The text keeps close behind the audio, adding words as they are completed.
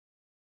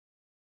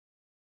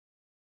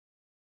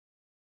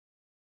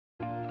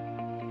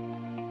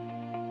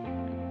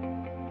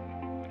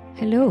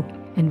Hello,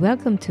 and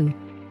welcome to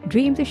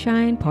Dream to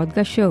Shine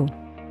podcast show.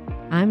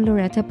 I'm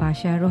Loretta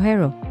Pasha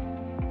Rojero.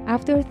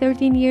 After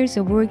 13 years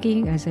of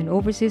working as an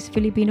overseas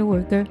Filipino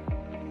worker,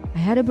 I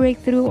had a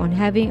breakthrough on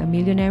having a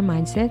millionaire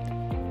mindset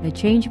that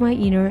changed my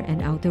inner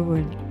and outer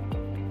world.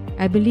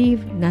 I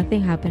believe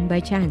nothing happened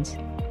by chance.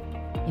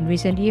 In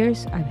recent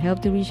years, I've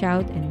helped to reach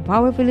out and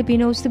empower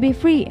Filipinos to be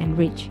free and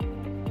rich.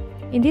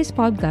 In this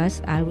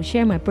podcast, I will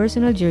share my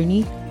personal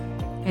journey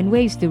and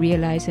ways to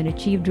realize and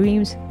achieve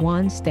dreams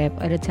one step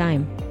at a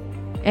time.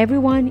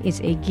 Everyone is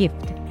a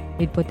gift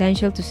with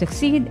potential to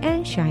succeed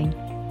and shine.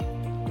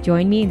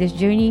 Join me in this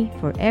journey,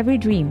 for every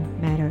dream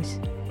matters.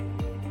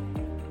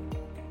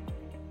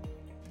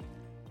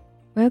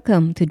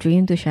 Welcome to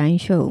Dream to Shine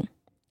show.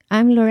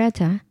 I'm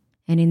Loretta,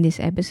 and in this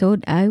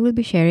episode, I will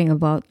be sharing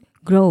about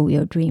grow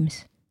your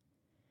dreams.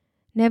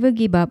 Never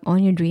give up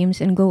on your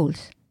dreams and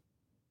goals.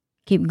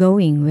 Keep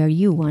going where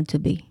you want to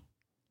be.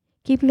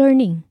 Keep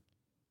learning.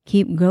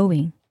 Keep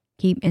growing.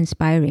 Keep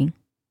inspiring.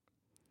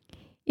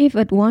 If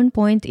at one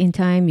point in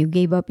time you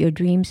gave up your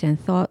dreams and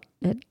thought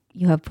that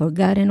you have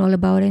forgotten all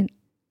about it,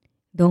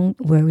 don't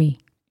worry.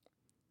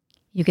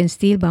 You can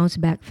still bounce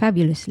back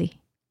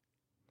fabulously.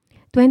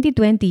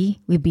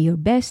 2020 will be your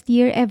best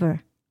year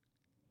ever.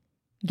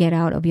 Get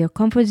out of your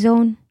comfort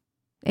zone.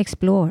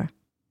 Explore.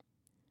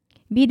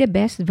 Be the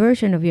best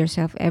version of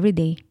yourself every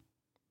day.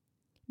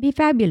 Be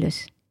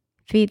fabulous,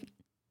 fit,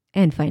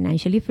 and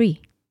financially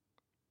free.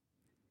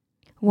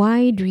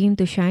 Why dream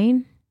to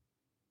shine?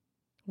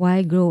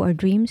 Why grow our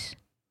dreams?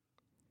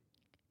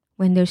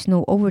 When there's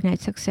no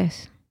overnight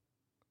success.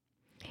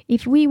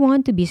 If we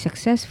want to be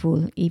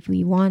successful, if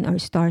we want our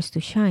stars to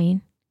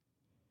shine,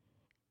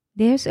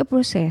 there's a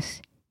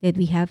process that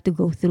we have to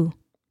go through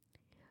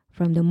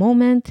from the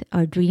moment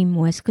our dream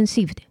was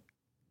conceived.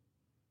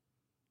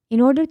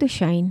 In order to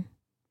shine,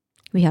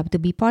 we have to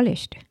be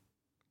polished.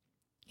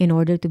 In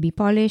order to be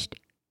polished,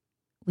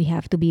 we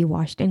have to be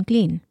washed and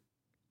clean.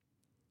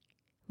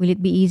 Will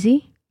it be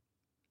easy?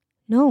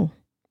 No.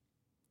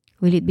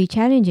 Will it be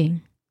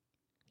challenging?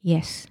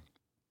 Yes.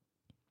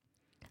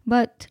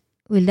 But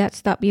will that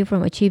stop you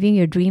from achieving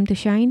your dream to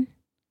shine?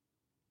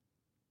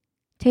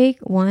 Take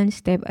one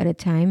step at a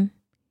time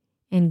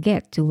and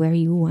get to where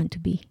you want to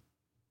be.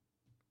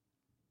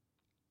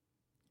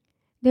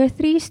 There are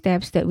 3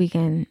 steps that we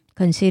can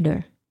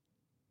consider.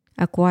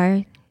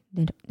 Acquire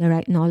the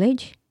right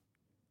knowledge,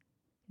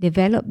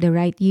 develop the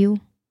right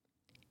you,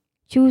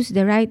 choose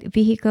the right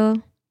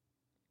vehicle,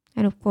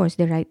 and of course,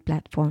 the right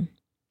platform.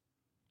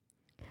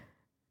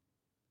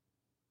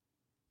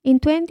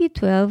 In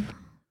 2012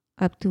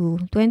 up to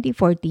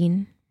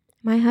 2014,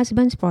 my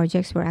husband's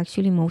projects were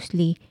actually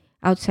mostly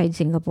outside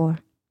Singapore.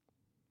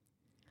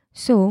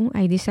 So,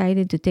 I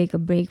decided to take a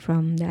break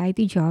from the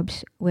IT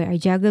jobs where I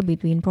juggle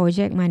between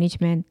project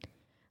management,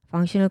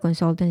 functional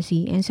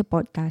consultancy, and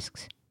support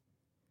tasks.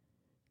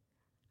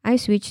 I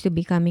switched to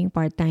becoming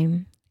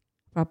part-time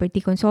property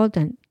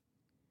consultant.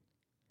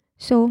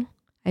 So,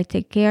 I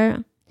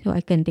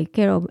can take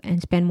care of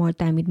and spend more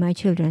time with my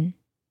children.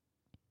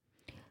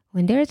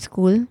 When they're at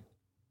school,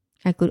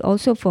 I could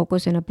also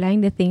focus on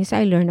applying the things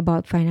I learned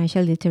about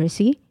financial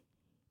literacy,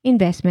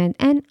 investment,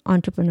 and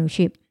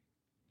entrepreneurship.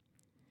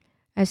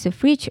 As a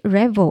Rich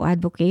Revo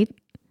advocate,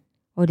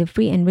 or the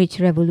Free and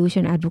Rich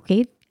Revolution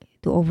advocate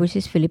to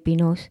overseas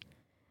Filipinos,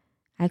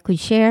 I could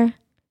share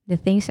the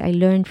things I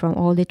learned from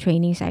all the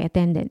trainings I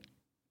attended.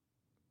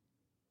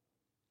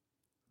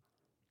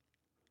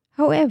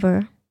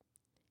 However,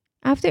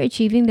 after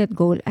achieving that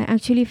goal, I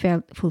actually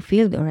felt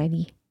fulfilled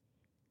already.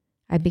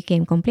 I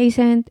became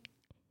complacent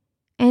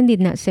and did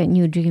not set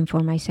new dreams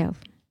for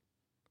myself.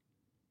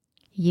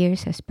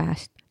 Years has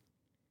passed.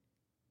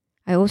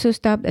 I also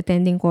stopped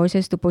attending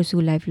courses to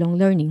pursue lifelong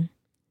learning.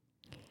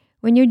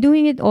 When you're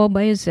doing it all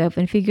by yourself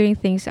and figuring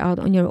things out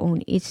on your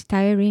own, it's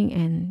tiring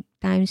and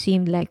time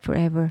seemed like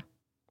forever.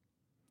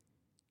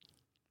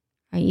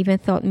 I even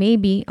thought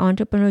maybe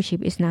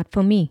entrepreneurship is not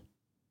for me.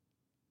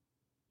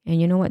 And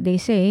you know what they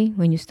say,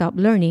 when you stop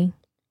learning,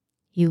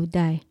 you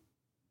die.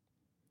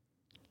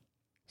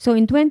 So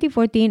in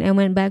 2014, I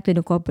went back to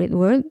the corporate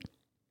world.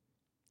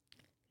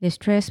 The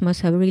stress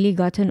must have really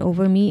gotten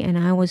over me and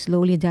I was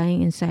slowly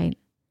dying inside,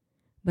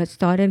 but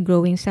started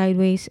growing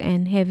sideways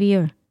and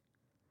heavier.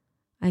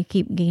 I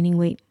keep gaining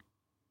weight.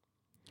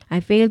 I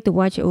failed to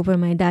watch over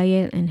my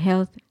diet and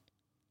health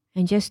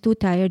and just too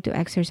tired to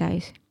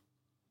exercise.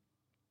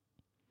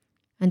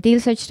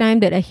 Until such time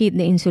that I hit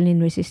the insulin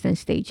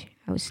resistance stage.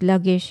 I was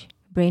sluggish,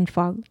 brain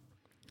fog,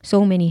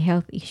 so many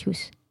health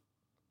issues.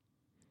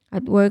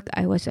 At work,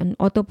 I was on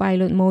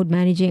autopilot mode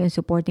managing and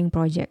supporting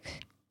projects.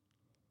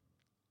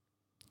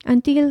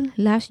 Until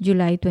last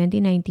July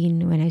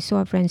 2019 when I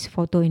saw a friend's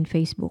photo in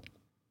Facebook.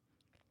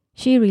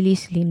 She really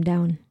slimmed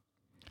down.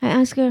 I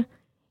asked her,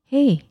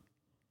 "Hey,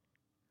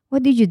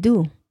 what did you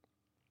do?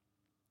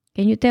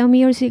 Can you tell me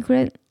your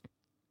secret?"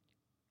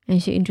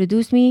 And she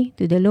introduced me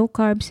to the Low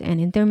Carbs and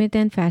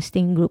Intermittent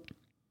Fasting Group,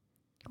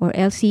 or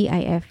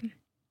LCIF.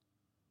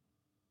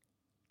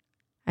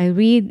 I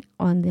read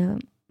on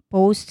the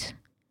posts.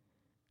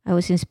 I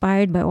was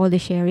inspired by all the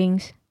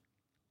sharings.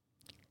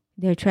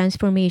 their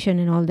transformation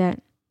and all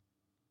that.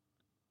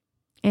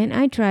 And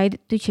I tried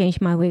to change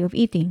my way of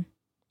eating.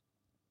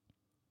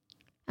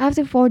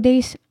 After 4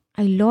 days,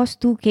 I lost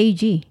 2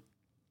 kg.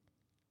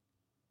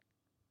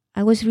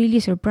 I was really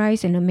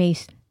surprised and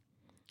amazed.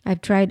 I've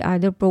tried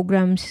other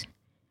programs,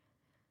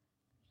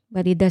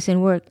 but it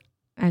doesn't work.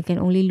 I can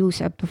only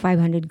lose up to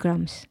 500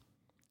 grams.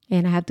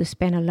 And I have to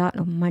spend a lot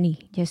of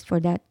money just for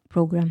that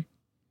program.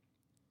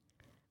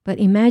 But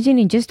imagine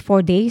in just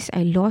 4 days,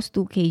 I lost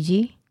 2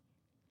 kg.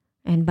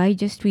 And by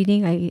just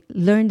reading, I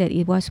learned that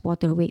it was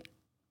water weight.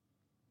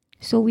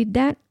 So with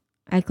that,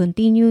 I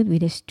continued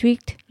with a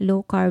strict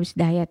low carbs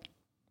diet.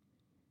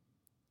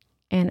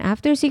 And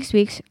after 6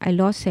 weeks, I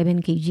lost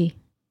 7 kg.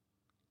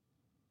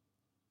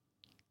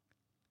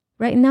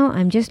 Right now,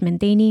 I'm just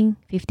maintaining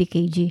 50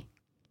 kg.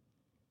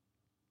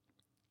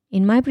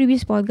 In my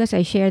previous podcast,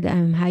 I shared that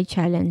I'm high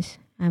challenge.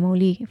 I'm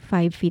only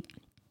 5 feet.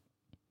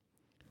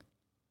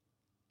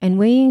 And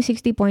weighing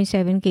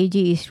 60.7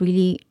 kg is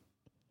really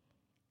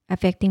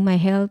affecting my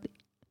health.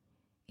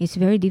 It's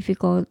very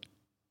difficult.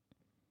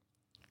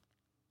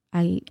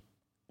 I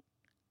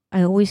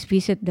always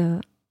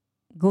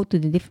go to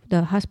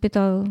the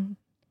hospital,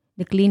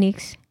 the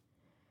clinics.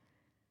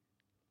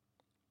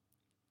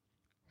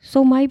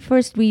 So my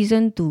first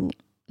reason to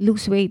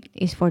lose weight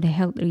is for the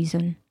health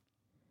reason.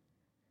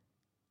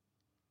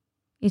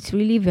 It's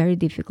really very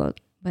difficult.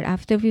 But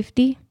after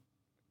 50,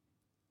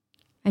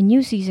 a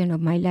new season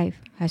of my life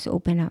has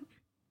opened up.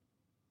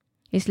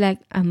 It's like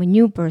I'm a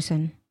new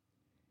person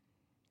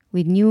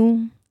with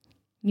new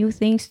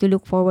things to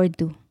look forward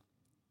to.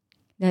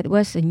 That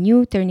was a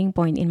new turning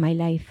point in my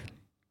life.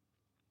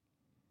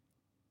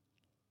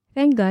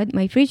 Thank God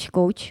my fridge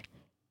coach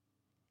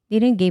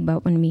didn't give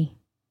up on me.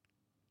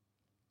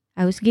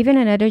 I was given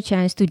another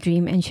chance to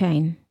dream and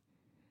shine.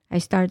 I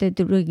started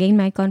to regain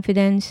my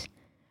confidence.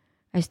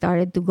 I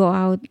started to go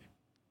out.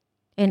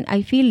 And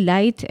I feel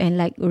light and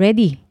like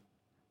ready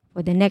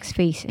for the next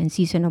phase and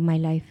season of my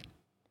life.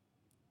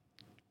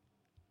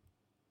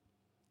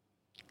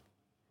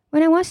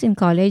 When I was in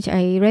college,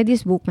 I read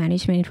this book,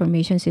 Management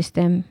Information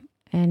System,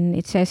 and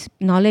it says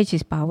knowledge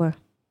is power.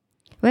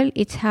 Well,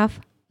 it's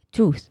half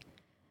truth.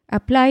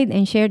 Applied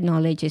and shared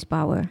knowledge is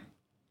power.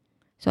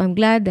 So I'm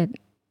glad that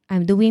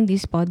I'm doing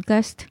this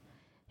podcast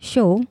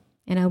show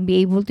and I'll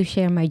be able to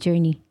share my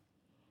journey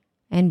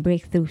and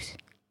breakthroughs.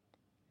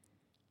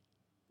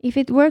 If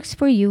it works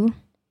for you,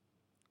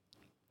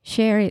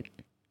 share it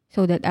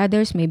so that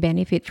others may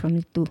benefit from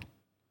it too.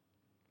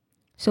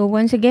 So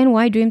once again,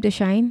 why dream to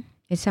shine?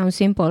 It sounds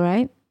simple,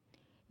 right?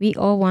 We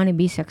all want to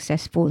be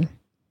successful.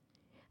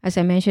 As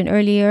I mentioned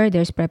earlier,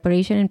 there's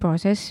preparation and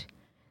process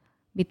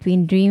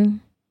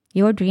between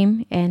your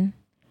dream, and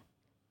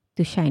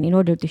to shine, in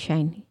order to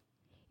shine.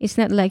 It's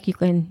not like you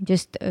can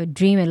just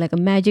dream and like a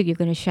magic, you're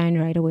going to shine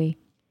right away.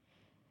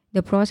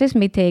 The process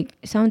may take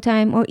some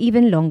time or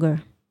even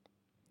longer.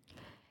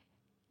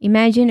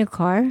 Imagine a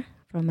car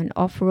from an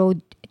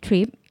off-road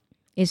trip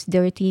is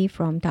dirty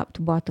from top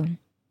to bottom.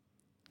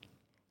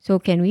 So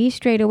can we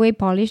straight away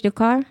polish the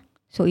car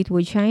so it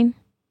would shine?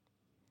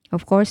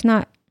 Of course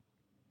not.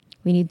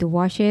 We need to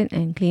wash it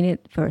and clean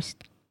it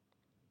first.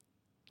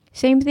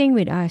 Same thing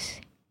with us.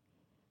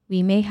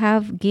 We may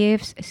have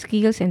gifts,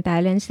 skills, and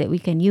talents that we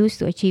can use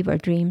to achieve our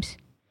dreams.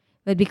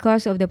 But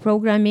because of the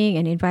programming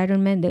and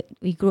environment that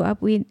we grew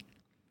up with,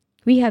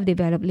 we have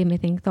developed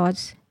limiting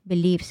thoughts,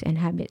 beliefs, and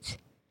habits.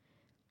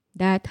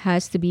 That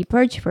has to be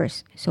purged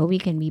first so we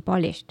can be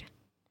polished.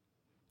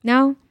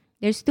 Now,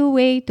 there's two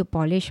ways to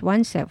polish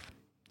oneself.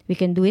 We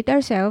can do it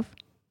ourselves,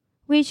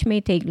 which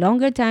may take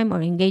longer time,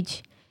 or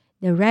engage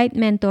the right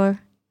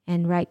mentor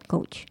and right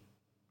coach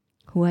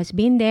who has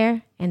been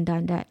there and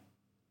done that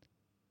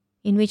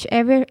in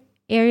whichever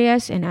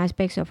areas and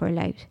aspects of our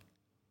lives.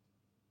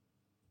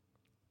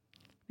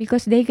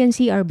 Because they can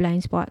see our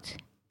blind spots.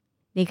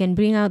 They can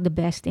bring out the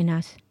best in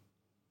us.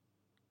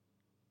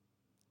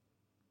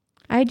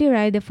 I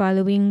derived the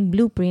following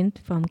blueprint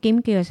from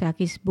Kim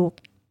Kiyosaki's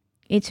book,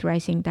 It's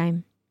Rising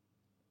Time.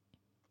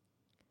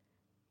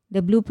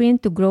 The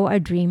blueprint to grow our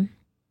dream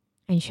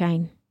and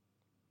shine.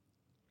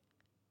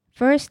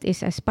 First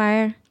is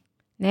aspire,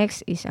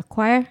 next is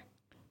acquire,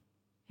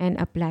 and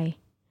apply.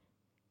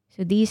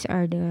 So these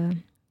are the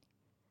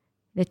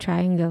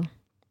triangle.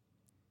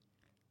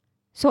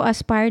 So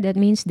aspire, that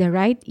means the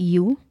right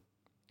you,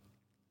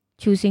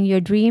 choosing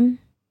your dream,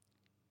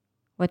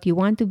 what you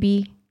want to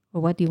be,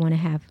 or what you want to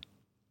have.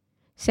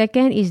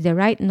 Second is the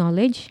right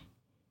knowledge.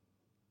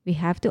 We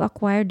have to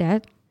acquire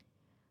that,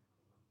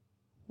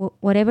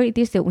 whatever it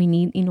is that we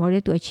need in order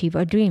to achieve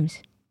our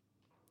dreams.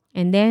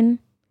 And then,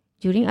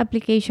 during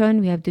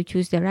application, we have to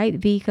choose the right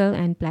vehicle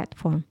and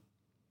platform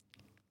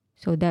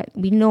so that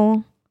we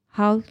know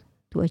how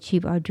to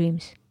achieve our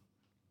dreams.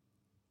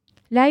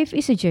 Life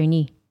is a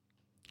journey,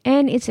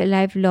 and it's a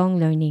lifelong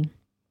learning.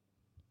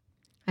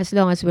 As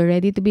long as we're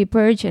ready to be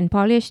purged and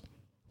polished,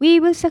 we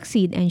will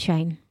succeed and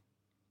shine.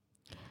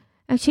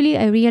 Actually,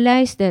 I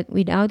realized that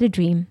without a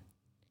dream,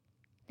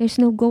 there's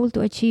no goal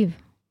to achieve,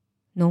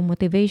 no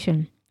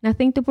motivation,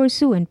 nothing to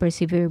pursue and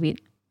persevere with.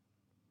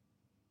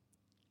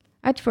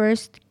 At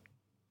first,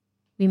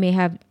 we may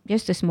have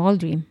just a small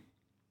dream,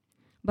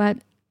 but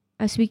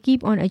as we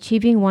keep on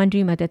achieving one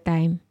dream at a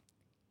time,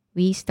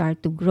 we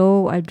start to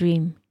grow our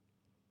dream.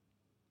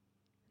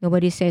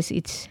 Nobody says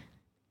it's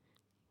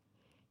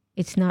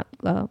not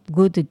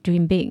good to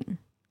dream big.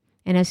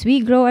 And as we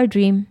grow our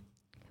dream,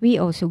 we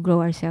also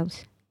grow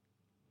ourselves.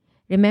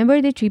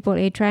 Remember the triple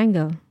A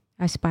triangle: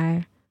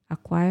 aspire,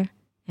 acquire,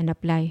 and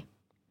apply.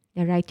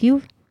 The right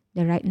youth,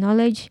 the right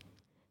knowledge,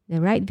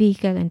 the right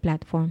vehicle and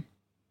platform.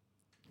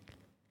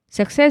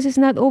 Success is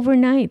not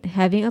overnight.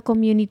 Having a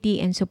community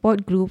and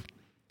support group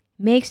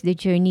makes the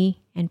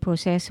journey and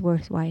process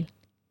worthwhile.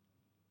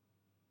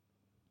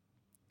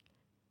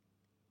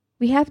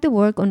 We have to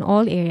work on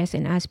all areas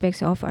and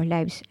aspects of our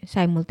lives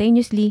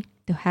simultaneously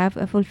to have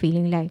a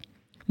fulfilling life.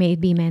 May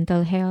it be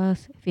mental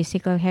health,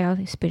 physical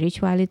health,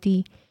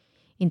 spirituality,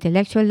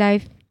 intellectual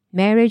life,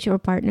 marriage or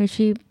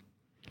partnership,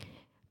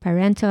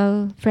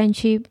 parental,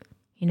 friendship,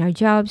 in our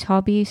jobs,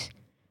 hobbies,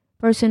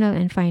 personal,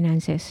 and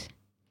finances.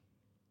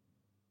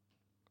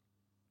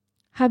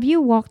 Have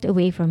you walked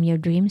away from your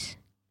dreams?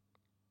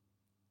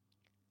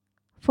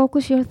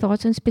 Focus your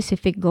thoughts on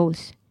specific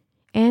goals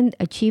and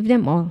achieve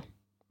them all.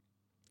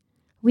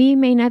 We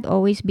may not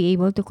always be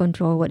able to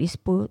control what is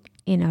put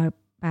in our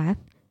path,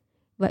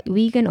 but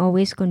we can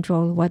always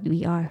control what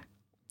we are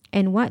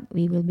and what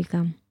we will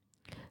become.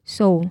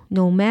 So,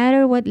 no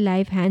matter what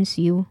life hands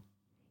you,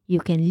 you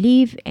can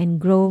live and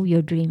grow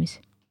your dreams.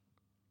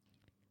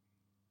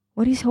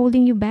 What is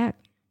holding you back?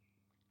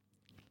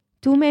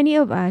 Too many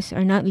of us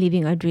are not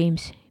living our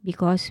dreams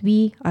because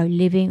we are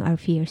living our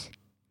fears.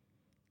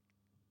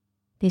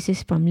 This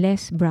is from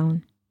Les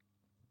Brown.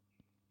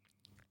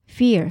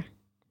 Fear.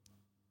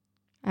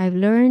 I've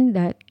learned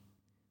that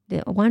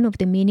one of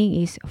the meaning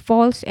is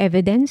false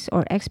evidence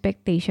or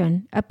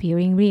expectation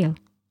appearing real.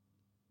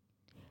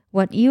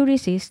 What you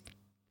resist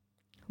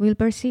will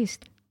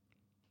persist.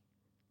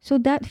 So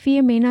that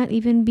fear may not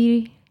even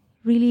be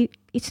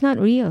it's not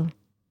real.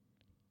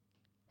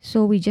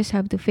 So we just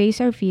have to face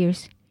our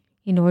fears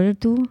in order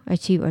to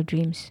achieve our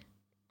dreams.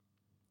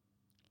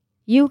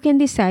 You can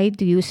decide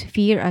to use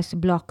fear as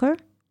blocker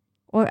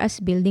or as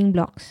building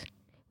blocks.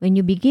 When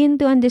you begin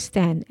to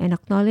understand and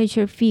acknowledge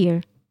your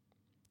fear,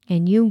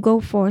 and you go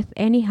forth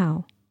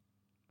anyhow,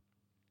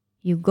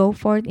 you go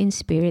forth in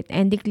spirit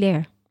and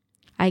declare,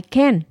 I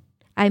can,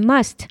 I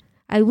must,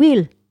 I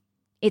will,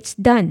 it's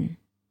done.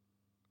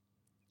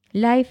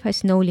 Life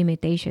has no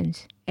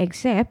limitations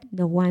except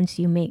the ones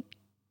you make.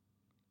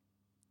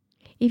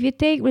 If you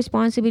take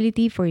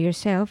responsibility for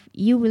yourself,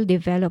 you will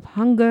develop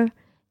hunger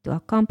to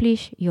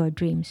accomplish your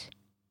dreams.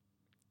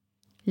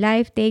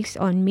 Life takes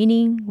on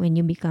meaning when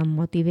you become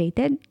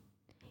motivated.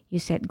 You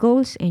set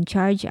goals and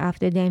charge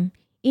after them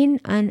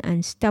in an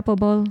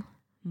unstoppable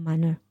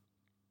manner.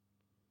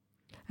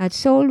 At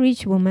Soul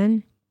Rich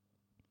Woman,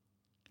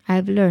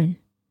 I've learned,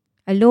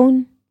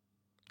 alone,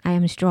 I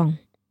am strong,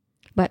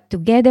 but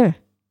together,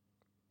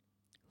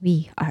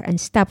 we are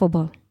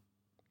unstoppable.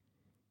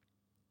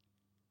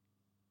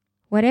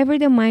 Whatever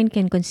the mind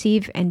can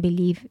conceive and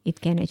believe, it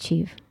can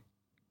achieve.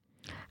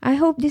 I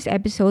hope this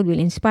episode will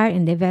inspire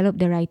and develop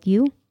the right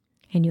you,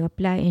 and you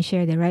apply and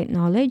share the right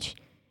knowledge,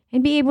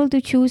 and be able to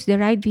choose the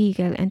right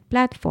vehicle and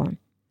platform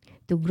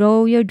to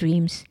grow your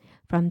dreams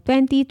from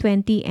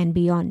 2020 and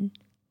beyond.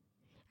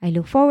 I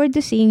look forward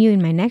to seeing you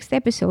in my next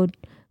episode,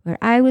 where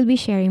I will be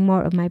sharing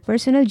more of my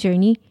personal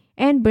journey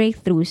and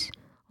breakthroughs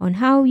on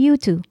how you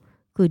too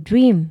could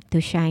dream to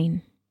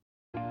shine.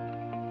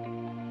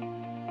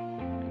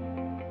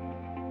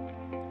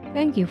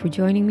 Thank you for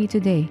joining me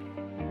today.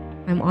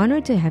 I'm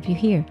honored to have you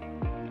here.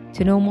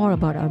 To know more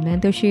about our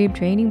mentorship,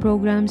 training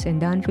programs, and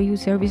done-for-you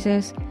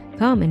services,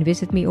 come and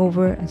visit me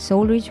over at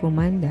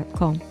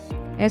soulrichwoman.com.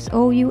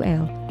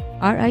 SOULRICHWOMAN.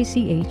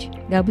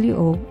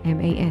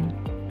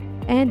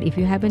 And if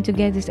you happen to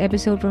get this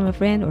episode from a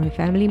friend or a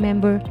family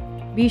member,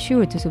 be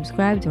sure to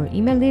subscribe to our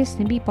email list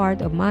and be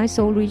part of my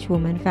Soul Rich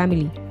Woman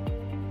family.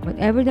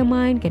 Whatever the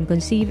mind can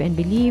conceive and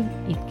believe,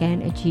 it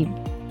can achieve.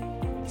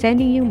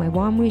 Sending you my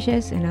warm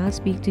wishes, and I'll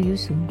speak to you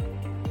soon.